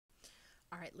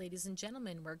right, ladies and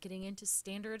gentlemen, we're getting into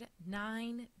Standard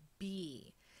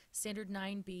 9B. Standard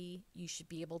 9B, you should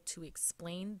be able to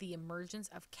explain the emergence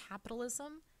of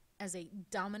capitalism as a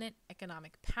dominant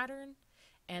economic pattern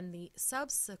and the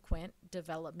subsequent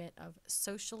development of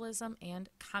socialism and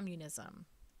communism.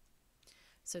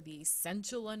 So the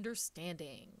essential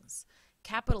understandings.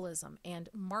 Capitalism and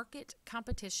market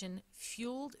competition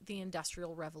fueled the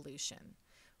Industrial Revolution.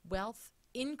 Wealth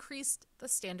increased the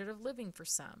standard of living for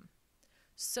some.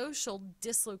 Social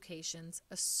dislocations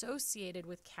associated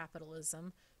with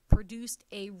capitalism produced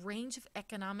a range of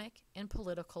economic and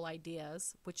political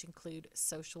ideas, which include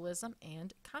socialism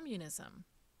and communism.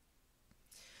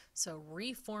 So,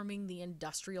 reforming the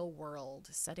industrial world,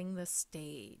 setting the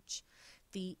stage.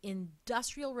 The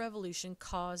Industrial Revolution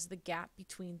caused the gap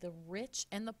between the rich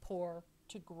and the poor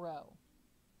to grow.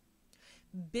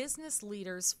 Business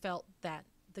leaders felt that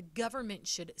the government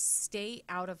should stay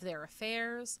out of their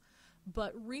affairs,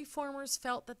 but reformers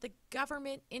felt that the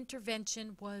government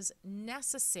intervention was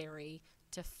necessary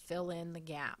to fill in the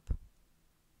gap.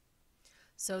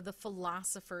 So the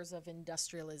philosophers of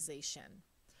industrialization.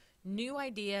 New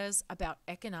ideas about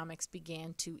economics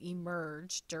began to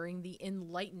emerge during the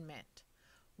Enlightenment.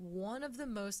 One of the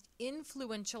most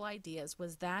influential ideas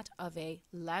was that of a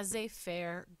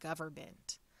laissez-faire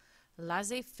government.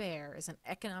 Laissez-faire is an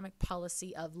economic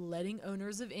policy of letting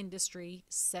owners of industry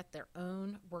set their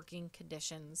own working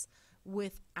conditions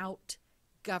without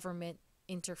government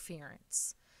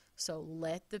interference. So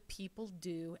let the people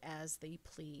do as they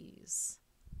please.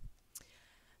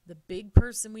 The big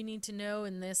person we need to know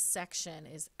in this section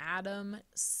is Adam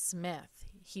Smith.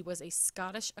 He was a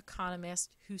Scottish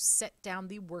economist who set down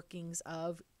the workings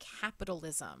of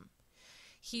capitalism.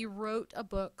 He wrote a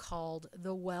book called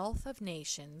The Wealth of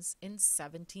Nations in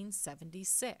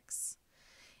 1776.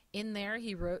 In there,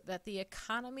 he wrote that the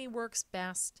economy works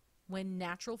best when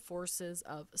natural forces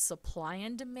of supply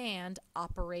and demand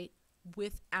operate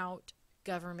without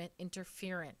government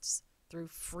interference through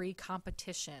free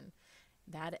competition.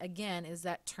 That, again, is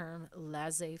that term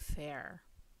laissez-faire.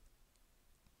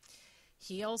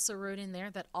 He also wrote in there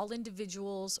that all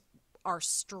individuals are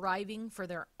striving for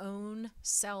their own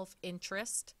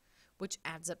self-interest, which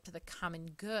adds up to the common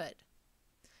good,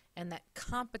 and that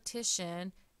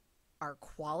competition are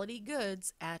quality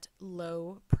goods at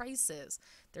low prices.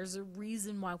 There's a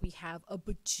reason why we have a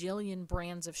bajillion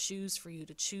brands of shoes for you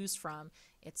to choose from.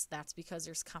 That's because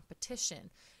there's competition.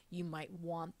 You might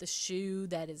want the shoe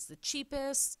that is the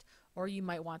cheapest, or you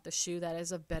might want the shoe that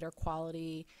is of better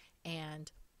quality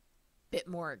and bit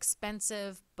more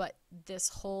expensive, but this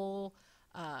whole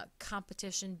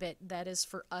competition bit, that is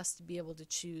for us to be able to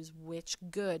choose which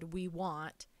good we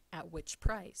want at which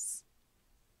price.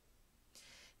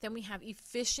 Then we have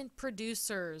efficient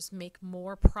producers make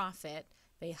more profit,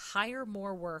 they hire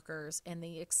more workers, and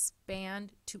they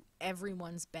expand to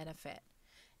everyone's benefit.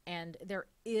 And there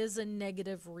is a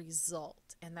negative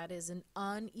result, and that is an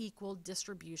unequal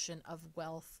distribution of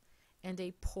wealth and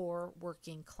a poor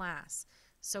working class.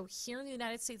 So here in the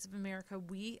United States of America,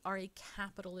 we are a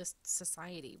capitalist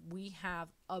society. We have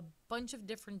a bunch of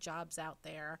different jobs out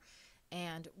there,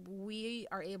 and we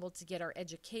are able to get our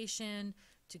education,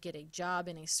 to get a job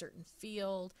in a certain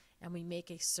field, and we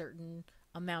make a certain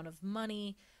amount of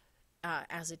money.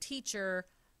 As a teacher,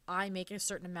 I make a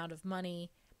certain amount of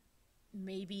money.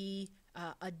 Maybe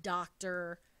a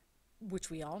doctor,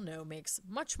 which we all know makes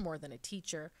much more than a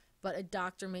teacher, but a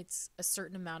doctor makes a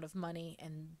certain amount of money,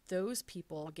 and those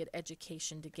people get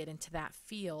education to get into that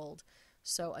field.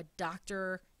 So a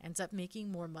doctor ends up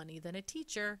making more money than a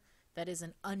teacher. That is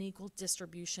an unequal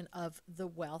distribution of the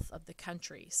wealth of the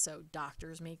country. So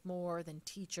doctors make more than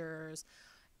teachers,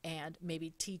 and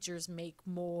maybe teachers make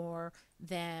more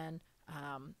than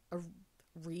a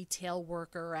retail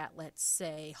worker at, let's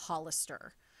say,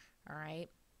 Hollister. All right.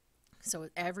 So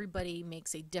everybody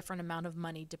makes a different amount of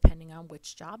money depending on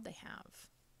which job they have.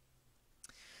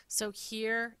 So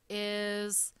here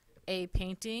is a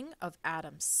painting of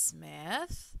Adam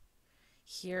Smith.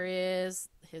 Here is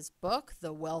his book,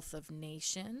 The Wealth of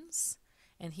Nations.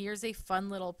 And here's a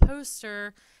fun little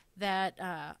poster that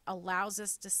allows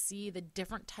us to see the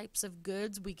different types of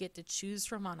goods we get to choose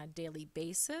from on a daily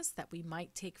basis that we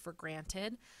might take for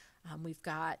granted. We've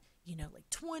got like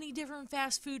 20 different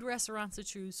fast food restaurants to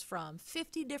choose from,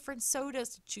 50 different sodas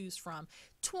to choose from,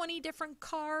 20 different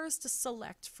cars to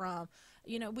select from.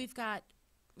 We've got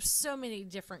so many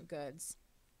different goods.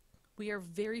 We are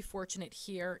very fortunate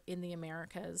here in the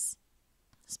Americas,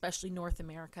 especially North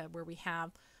America, where we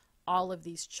have all of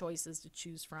these choices to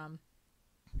choose from.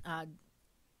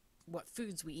 What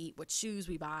foods we eat, what shoes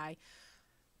we buy,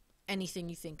 anything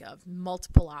you think of,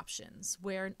 multiple options,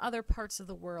 where in other parts of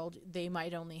the world they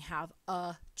might only have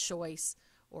a choice,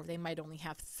 or they might only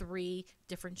have 3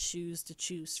 different shoes to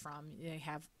choose from. They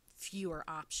have fewer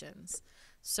options.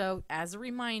 So as a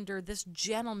reminder, this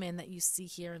gentleman that you see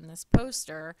here in this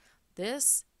poster,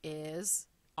 this is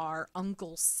our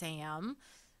Uncle Sam,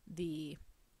 the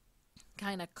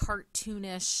kind of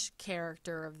cartoonish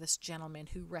character of this gentleman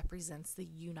who represents the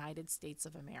United States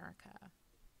of America.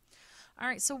 All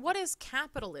right, so what is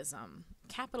capitalism?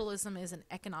 Capitalism is an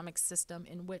economic system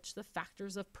in which the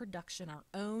factors of production are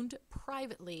owned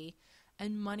privately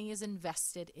and money is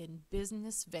invested in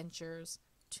business ventures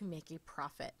to make a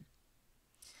profit.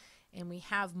 And we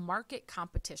have market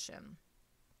competition.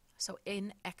 So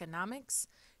in economics,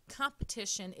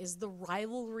 competition is the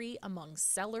rivalry among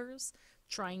sellers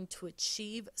trying to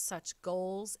achieve such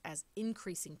goals as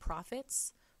increasing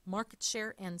profits, market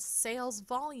share, and sales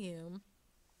volume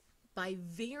by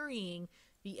varying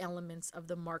the elements of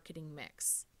the marketing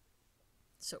mix.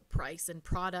 So price and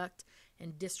product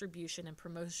and distribution and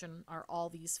promotion are all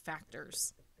these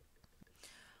factors.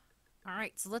 All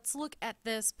right, so let's look at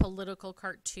this political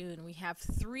cartoon. We have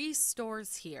 3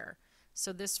 stores here.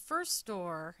 So this first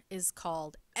store is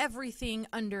called Everything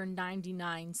Under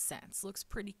 99 Cents. Looks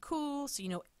pretty cool, so you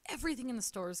know everything in the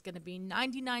store is going to be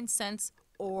 99 cents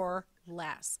or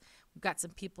less. We've got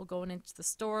some people going into the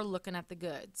store looking at the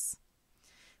goods.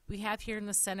 We have here in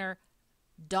the center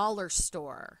Dollar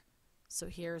Store. So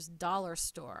here's Dollar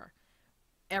Store.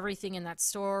 Everything in that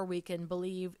store we can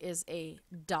believe is a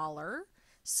dollar.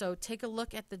 So take a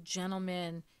look at the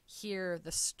gentleman here,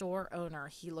 the store owner.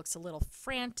 He looks a little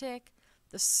frantic.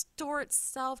 The store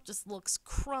itself just looks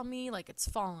crummy, like it's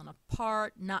fallen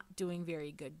apart, not doing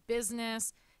very good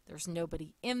business. There's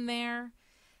nobody in there.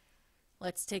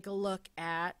 Let's take a look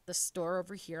at the store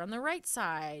over here on the right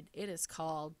side. It is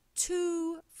called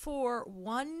 2 for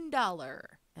 $1,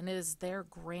 and it is their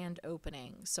grand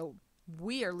opening. So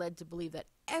we are led to believe that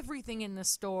everything in the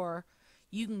store,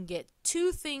 you can get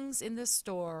 2 things in this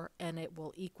store and it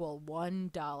will equal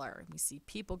 $1. We see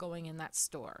people going in that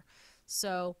store.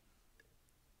 So,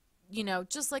 you know,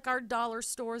 just like our dollar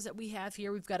stores that we have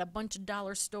here, we've got a bunch of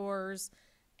dollar stores,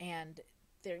 and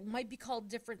they might be called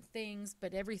different things,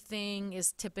 but everything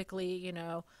is typically, you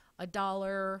know,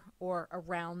 $1 or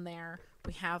around there.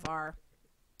 We have our,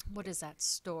 what is that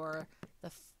store?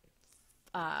 The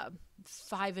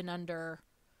 5 and under,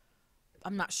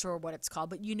 I'm not sure what it's called,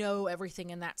 but you know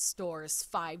everything in that store is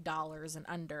 $5 and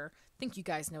under. I think you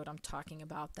guys know what I'm talking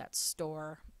about, that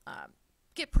store.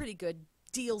 Get pretty good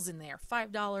deals in there.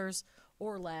 $5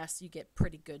 or less, you get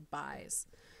pretty good buys.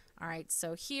 All right,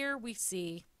 so here we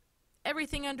see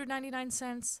everything under 99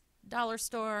 cents, dollar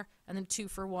store, and then 2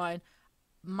 for $1.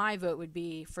 My vote would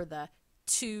be for the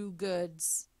 2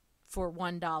 goods for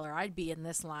 $1. I'd be in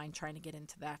this line trying to get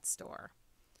into that store.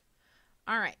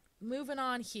 All right, moving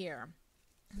on here.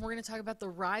 We're going to talk about the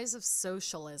rise of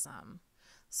socialism.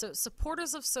 So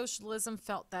supporters of socialism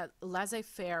felt that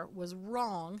laissez-faire was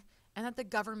wrong and that the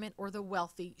government or the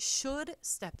wealthy should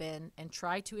step in and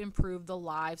try to improve the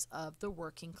lives of the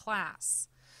working class.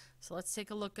 So let's take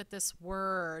a look at this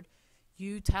word,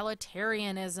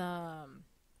 utilitarianism.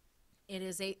 It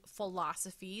is a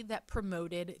philosophy that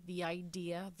promoted the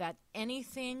idea that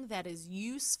anything that is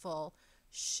useful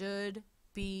should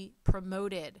be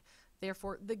promoted.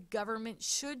 Therefore, the government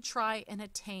should try and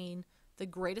attain the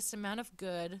greatest amount of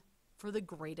good for the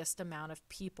greatest amount of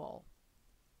people.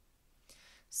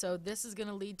 So this is going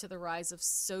to lead to the rise of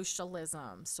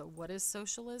socialism. So what is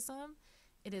socialism?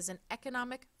 It is an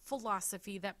economic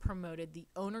philosophy that promoted the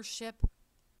ownership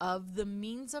of the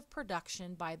means of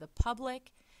production by the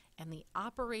public and the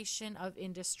operation of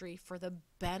industry for the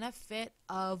benefit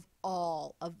of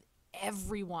all, of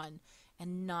everyone,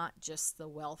 and not just the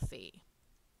wealthy.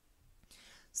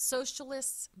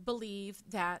 Socialists believe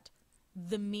that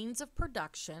the means of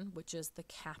production, which is the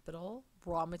capital,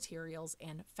 raw materials,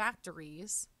 and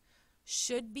factories,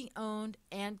 should be owned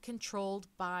and controlled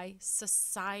by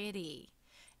society,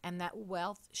 and that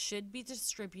wealth should be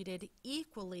distributed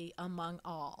equally among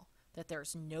all, that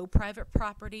there's no private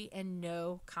property and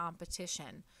no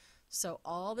competition. So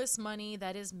all this money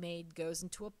that is made goes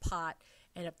into a pot,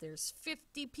 and if there's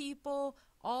 50 people,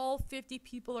 all 50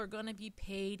 people are going to be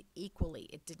paid equally.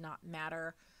 It did not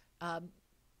matter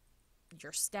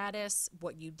your status,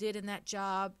 what you did in that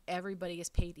job, everybody is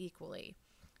paid equally.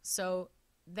 So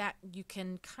that you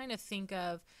can kind of think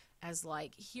of as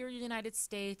like here in the United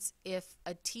States, if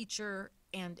a teacher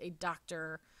and a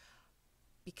doctor,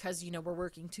 because, you know, we're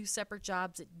working 2 separate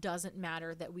jobs, it doesn't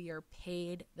matter that we are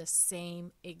paid the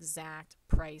same exact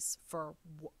price for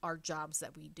our jobs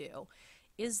that we do.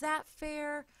 Is that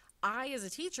fair? I, as a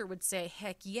teacher, would say,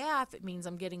 heck yeah, if it means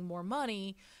I'm getting more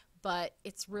money, but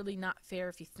it's really not fair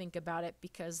if you think about it,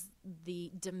 because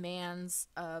the demands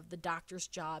of the doctor's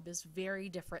job is very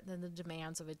different than the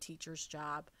demands of a teacher's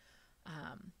job.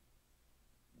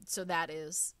 So that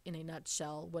is, in a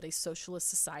nutshell, what a socialist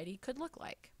society could look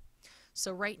like.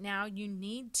 So right now you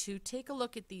need to take a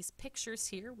look at these pictures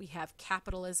here. We have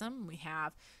capitalism, we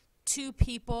have two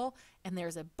people, and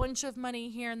there's a bunch of money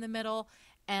here in the middle,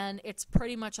 and it's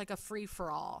pretty much like a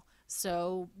free-for-all.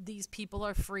 So these people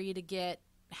are free to get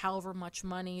however much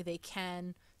money they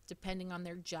can, depending on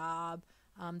their job,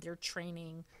 their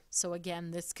training. So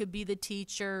again, this could be the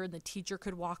teacher, and the teacher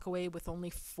could walk away with only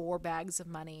 4 bags of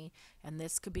money, and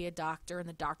this could be a doctor, and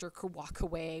the doctor could walk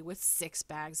away with 6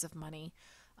 bags of money.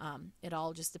 It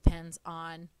all just depends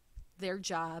on their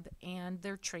job and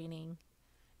their training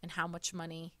and how much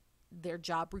money their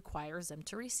job requires them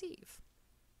to receive.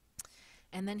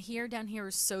 And then down here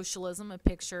is socialism, a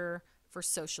picture for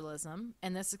socialism,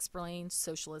 and this explains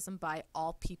socialism by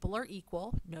all people are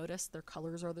equal. Notice their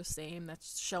colors are the same.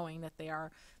 That's showing that they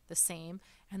are the same,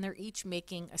 and they're each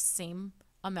making a same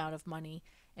amount of money,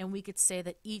 and we could say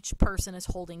that each person is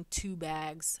holding 2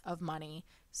 bags of money,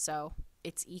 so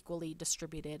it's equally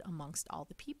distributed amongst all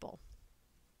the people.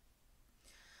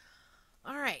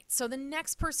 All right, so the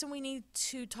next person we need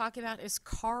to talk about is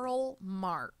Karl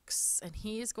Marx, and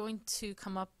he is going to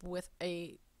come up with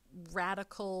a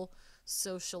radical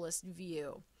socialist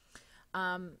view.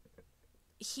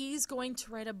 He's going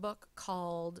to write a book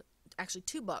called, actually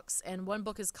 2 books, and one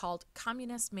book is called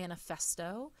Communist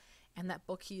Manifesto, and that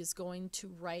book he is going to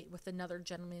write with another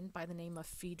gentleman by the name of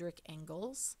Friedrich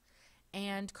Engels.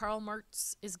 And Karl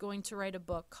Marx is going to write a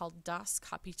book called Das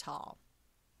Kapital.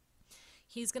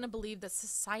 He's going to believe that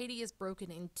society is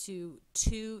broken into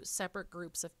 2 separate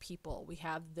groups of people. We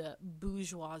have the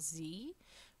bourgeoisie,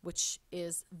 which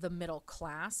is the middle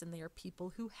class, and they are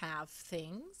people who have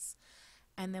things.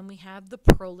 And then we have the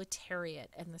proletariat,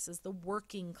 and this is the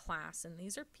working class, and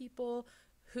these are people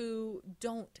who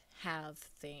don't have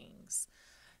things.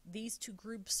 These 2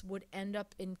 groups would end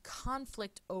up in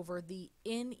conflict over the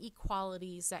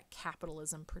inequalities that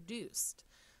capitalism produced.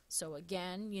 So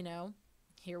again,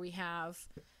 here we have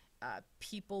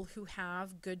people who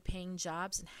have good paying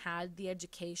jobs and had the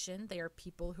education. They are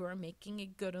people who are making a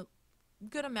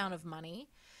good amount of money.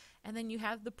 And then you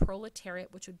have the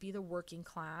proletariat, which would be the working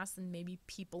class, and maybe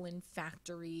people in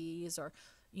factories or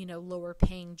lower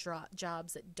paying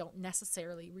jobs that don't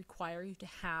necessarily require you to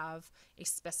have a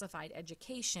specified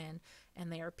education,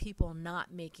 and they are people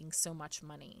not making so much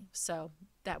money. So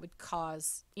that would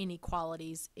cause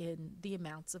inequalities in the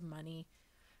amounts of money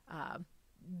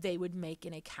they would make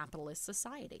in a capitalist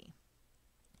society.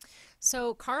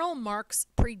 So Karl Marx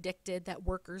predicted that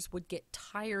workers would get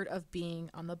tired of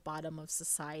being on the bottom of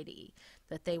society,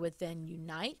 that they would then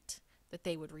unite, that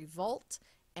they would revolt,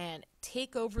 and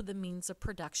take over the means of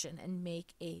production and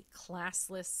make a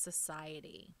classless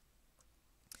society.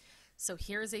 So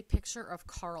here's a picture of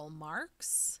Karl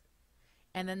Marx,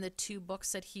 and then the 2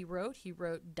 books that he wrote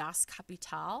Das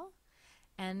Kapital,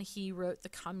 and he wrote the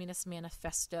Communist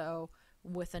Manifesto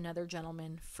with another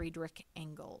gentleman, Friedrich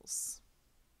Engels.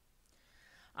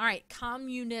 All right,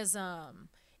 communism.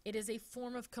 It is a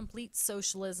form of complete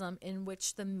socialism in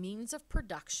which the means of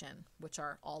production, which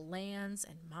are all lands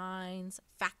and mines,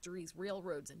 factories,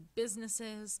 railroads, and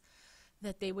businesses,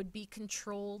 that they would be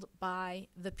controlled by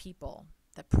the people,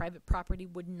 that private property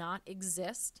would not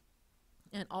exist,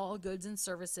 and all goods and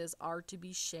services are to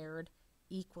be shared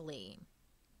equally.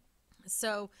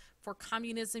 So for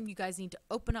communism, you guys need to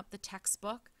open up the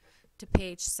textbook to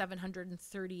page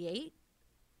 738,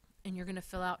 and you're going to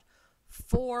fill out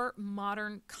 4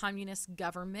 modern communist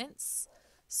governments.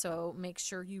 So make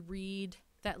sure you read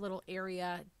that little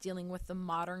area dealing with the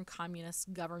modern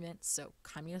communist governments, so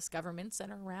communist governments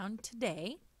that are around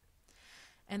today.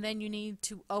 And then you need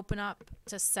to open up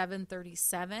to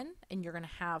 737, and you're going to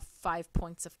have 5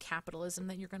 points of capitalism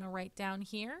that you're going to write down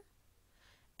here.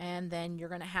 And then you're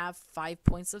going to have 5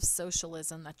 points of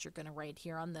socialism that you're going to write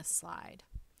here on this slide.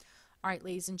 All right,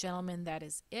 ladies and gentlemen, that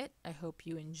is it. I hope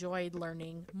you enjoyed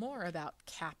learning more about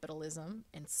capitalism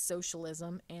and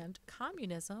socialism and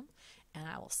communism, and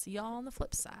I will see y'all on the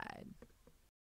flip side.